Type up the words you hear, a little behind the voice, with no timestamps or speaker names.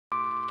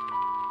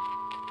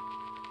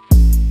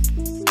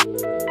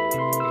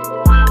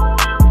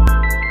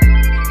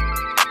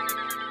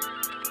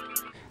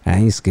I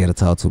ain't scared to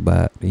talk to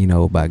about, you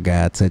know, about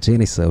God, touch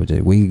any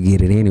subject. We can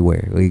get it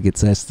anywhere. We can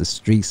touch the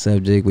street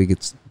subject. We could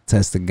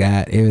touch the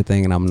God,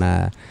 everything. And I'm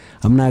not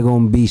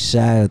gonna be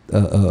shy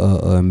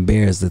or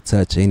embarrassed to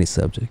touch any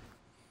subject.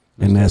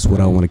 And that's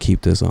what I want to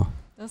keep this on.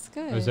 That's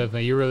good. Most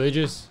definitely. You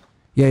religious?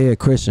 Yeah,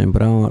 Christian.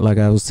 But I don't, like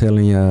I was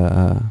telling you,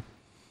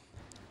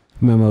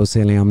 remember I was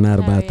telling you I'm not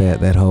about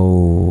that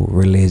whole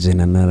religion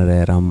and none of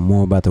that. I'm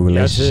more about the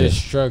relationship. That's the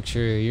structure.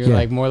 You're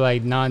like more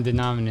like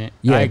non-denominant.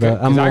 Yeah,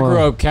 because I grew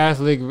up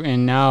Catholic,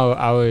 and now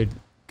I would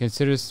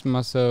consider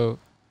myself.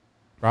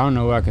 I don't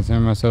know what I consider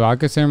myself. I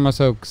consider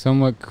myself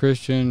somewhat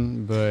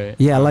Christian, but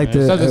yeah, I like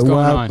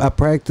I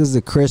practice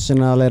the Christian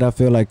and all that. I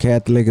feel like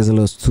Catholic is a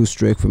little too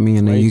strict for me,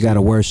 and then you got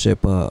to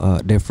worship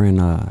different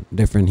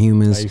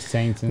humans, like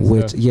saints and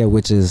which stuff.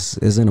 which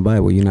is in the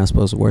Bible. You're not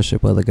supposed to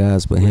worship other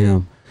gods but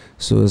Him.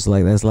 So it's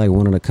like that's like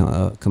one of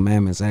the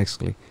commandments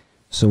actually.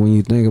 So when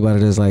you think about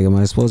it, it's like, am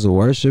I supposed to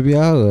worship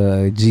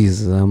y'all?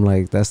 Jesus. I'm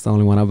like, that's the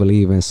only one I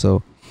believe in.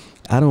 So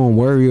I don't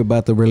worry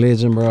about the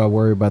religion, bro. I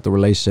worry about the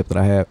relationship that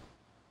I have.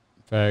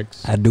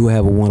 Facts. I do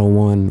have a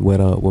one-on-one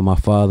with my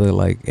father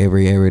like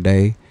every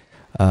day.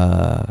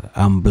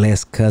 I'm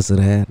blessed because of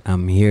that.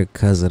 I'm here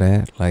because of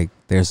that. Like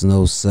there's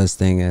no such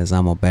thing as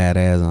I'm a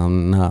badass.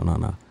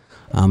 No.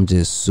 I'm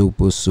just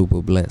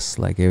super blessed.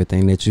 Like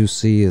everything that you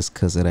see is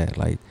because of that.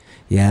 Like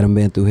yeah, I done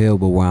been through hell,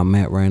 but where I'm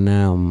at right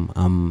now,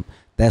 I'm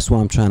that's why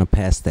I'm trying to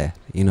pass that,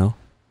 you know,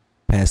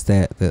 pass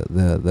that.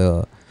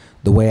 The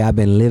way I've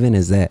been living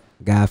is that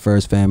God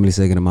first, family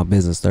second, and my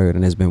business third,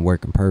 and it's been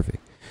working perfect.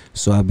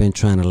 So I've been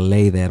trying to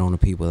lay that on the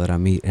people that I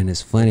meet, and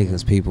it's funny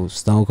because people,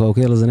 stone cold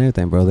killers and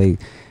everything, bro. They,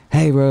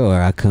 hey, bro,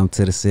 or I come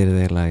to the city,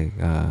 they're like,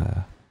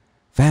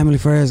 family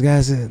first,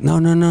 guys.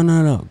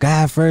 No.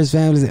 God first,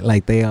 family.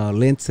 Like they all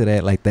into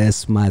that. Like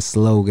that's my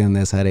slogan.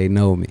 That's how they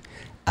know me.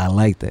 I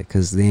like that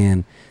because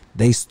then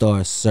they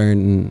start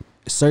certain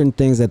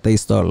things that they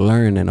start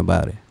learning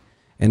about it.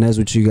 And that's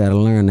what you got to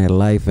learn, that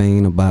life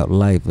ain't about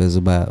life. It's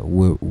about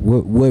what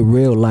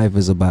real life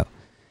is about.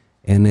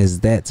 And is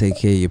that take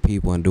care of your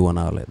people and doing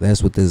all that.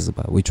 That's what this is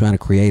about. We're trying to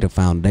create a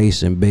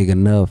foundation big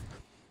enough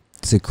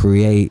to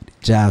create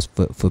jobs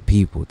for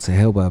people, to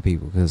help our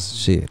people. Because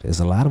shit, there's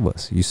a lot of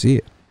us. You see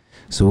it.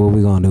 So what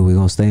we going to do? We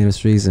going to stay in the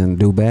streets and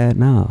do bad?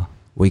 No.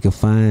 We can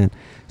find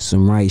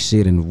some right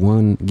shit and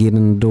one get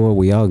in the door,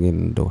 we all get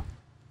in the door.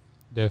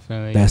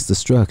 Definitely. That's the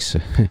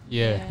structure.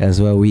 Yeah. That's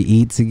why we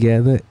eat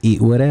together,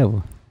 eat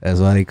whatever. That's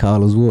why they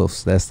call us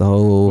wolves. That's the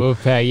whole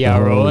wolf pack. Yeah,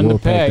 rolling the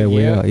pack.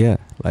 Yeah.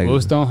 Like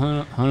wolves don't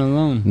hunt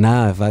alone.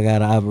 Nah, if I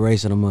got an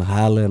operation, I'm gonna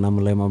holler and I'm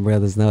gonna let my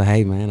brothers know,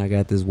 hey man, I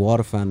got this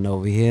water fountain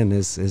over here and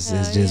it's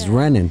just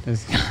running.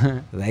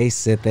 They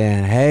sit there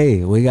and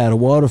hey, we got a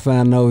water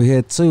fountain over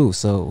here too.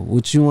 So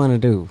what you wanna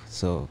do?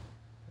 So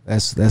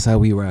that's how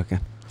we rocking.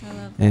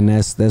 And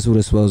that's what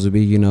it's supposed to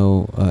be, you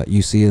know.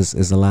 You see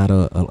is a lot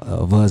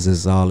of us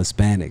is all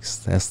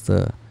Hispanics.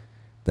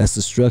 That's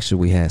the structure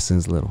we had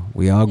since little.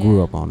 We all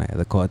grew up on that.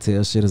 The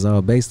cartel shit is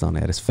all based on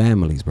that. It's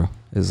families, bro.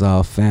 It's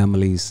all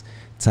families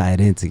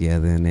tied in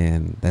together, and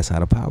then that's how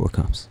the power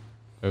comes.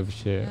 Oh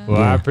shit.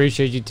 Well, I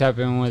appreciate you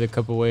tapping in with a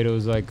couple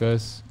weirdos like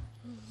us.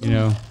 You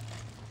know,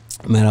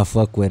 man, I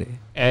fuck with it.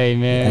 Hey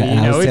man,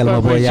 I was telling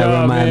my boy,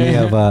 y'all remind me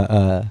of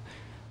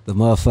the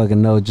motherfucking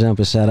No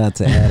Jumper. Shout out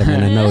to Adam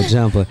and the No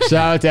Jumper.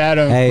 Shout out to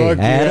Adam. Hey, fuck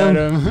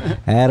Adam.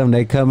 Adam,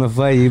 they coming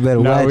for you. You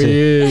better watch it.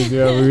 Is,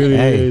 yo, we really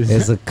is.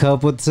 It's a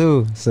couple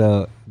too.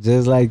 So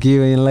just like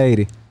you and your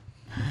lady.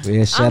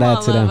 Yeah, shout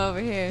out to them. Over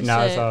here.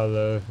 Nah, it's all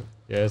love.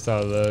 Yeah, it's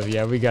all love.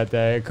 Yeah, we got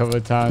that a couple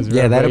of times.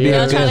 Yeah, that'll be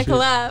a good trying to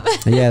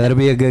collab. Yeah, that'll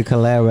be a good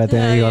collab right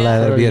there. Ain't gonna lie,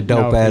 that'll be a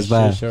dope ass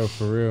vibe. Show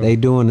for real. They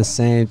doing the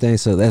same thing,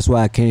 so that's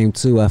why I came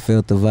too. I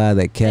felt the vibe,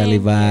 that Cali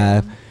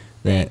vibe,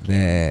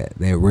 that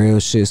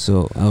real shit.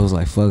 So I was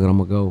like, fuck it, I'm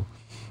gonna go.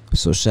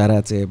 So shout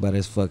out to everybody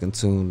that's fucking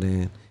tuned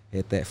in.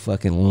 Hit that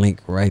fucking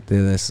link right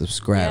there. That's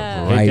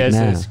subscribe right hit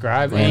that now.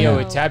 Subscribe. Right and now.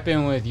 yo, tap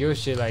in with your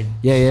shit. Like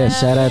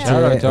Shout out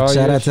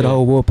to the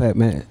whole Wolfpack,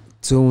 man.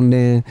 Tuned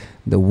in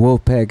the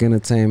Wolfpack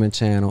Entertainment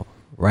channel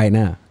right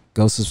now.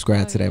 Go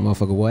subscribe to that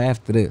motherfucker. Well,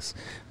 after this,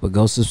 but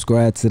go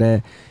subscribe to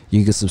that.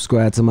 You can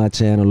subscribe to my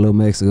channel, Lil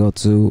Mexico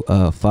too.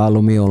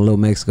 Follow me on Lil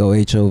Mexico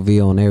HOV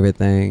on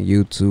everything.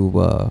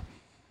 YouTube.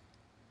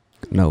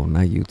 No,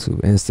 not YouTube.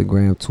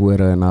 Instagram,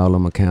 Twitter, and all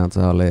them accounts,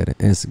 all that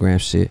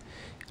Instagram shit.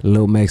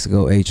 Lil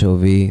Mexico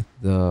HOV.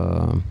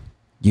 The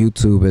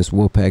YouTube is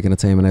Wolfpack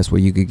Entertainment. That's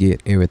where you could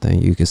get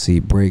everything. You can see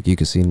Brick, you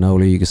can see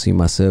Nola, you can see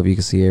myself, you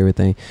can see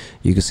everything.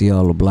 You can see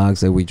all the blogs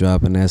that we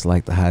dropping. That's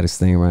like the hottest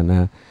thing right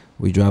now.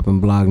 We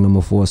dropping blog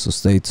number 4, so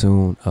stay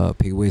tuned.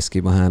 P Whiskey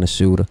behind the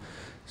shooter.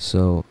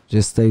 So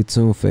just stay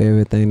tuned for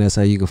everything. That's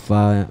how you can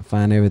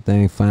find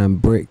everything.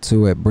 Find Brick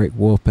too at Brick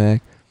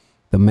Wolfpack.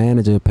 The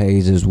manager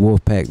page is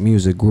Wolfpack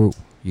Music Group.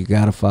 You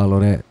gotta follow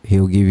that.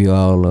 He'll give you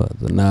all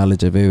the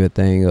knowledge of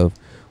everything of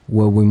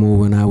what we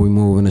moving, how we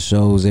moving, the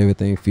shows,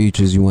 everything,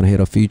 futures. You want to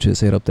hit our futures,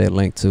 hit up that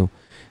link too.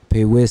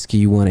 P Whiskey,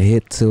 you want to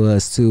hit to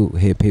us too,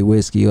 hit P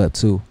Whiskey up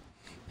too.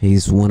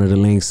 He's one of the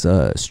links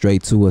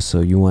straight to us. So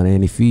you want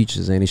any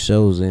features, any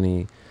shows,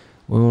 any,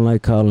 we don't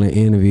like calling it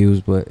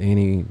interviews, but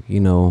any, you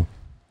know,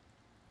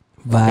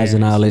 vibes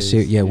and all that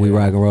shit. Yeah, we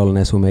rock and roll, and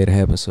that's what made it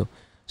happen. So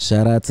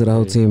shout out to the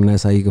whole team, and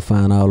that's how you can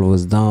find all of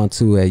us. Dawn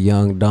too at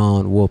Young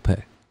Dawn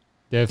Wolfpack.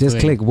 Definitely. Just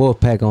click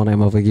Wolfpack on that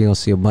motherfucker. You're gonna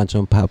see a bunch of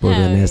them pop up,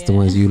 and that's the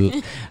ones you,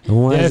 the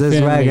ones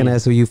that's rocking.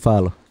 That's who you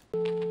follow.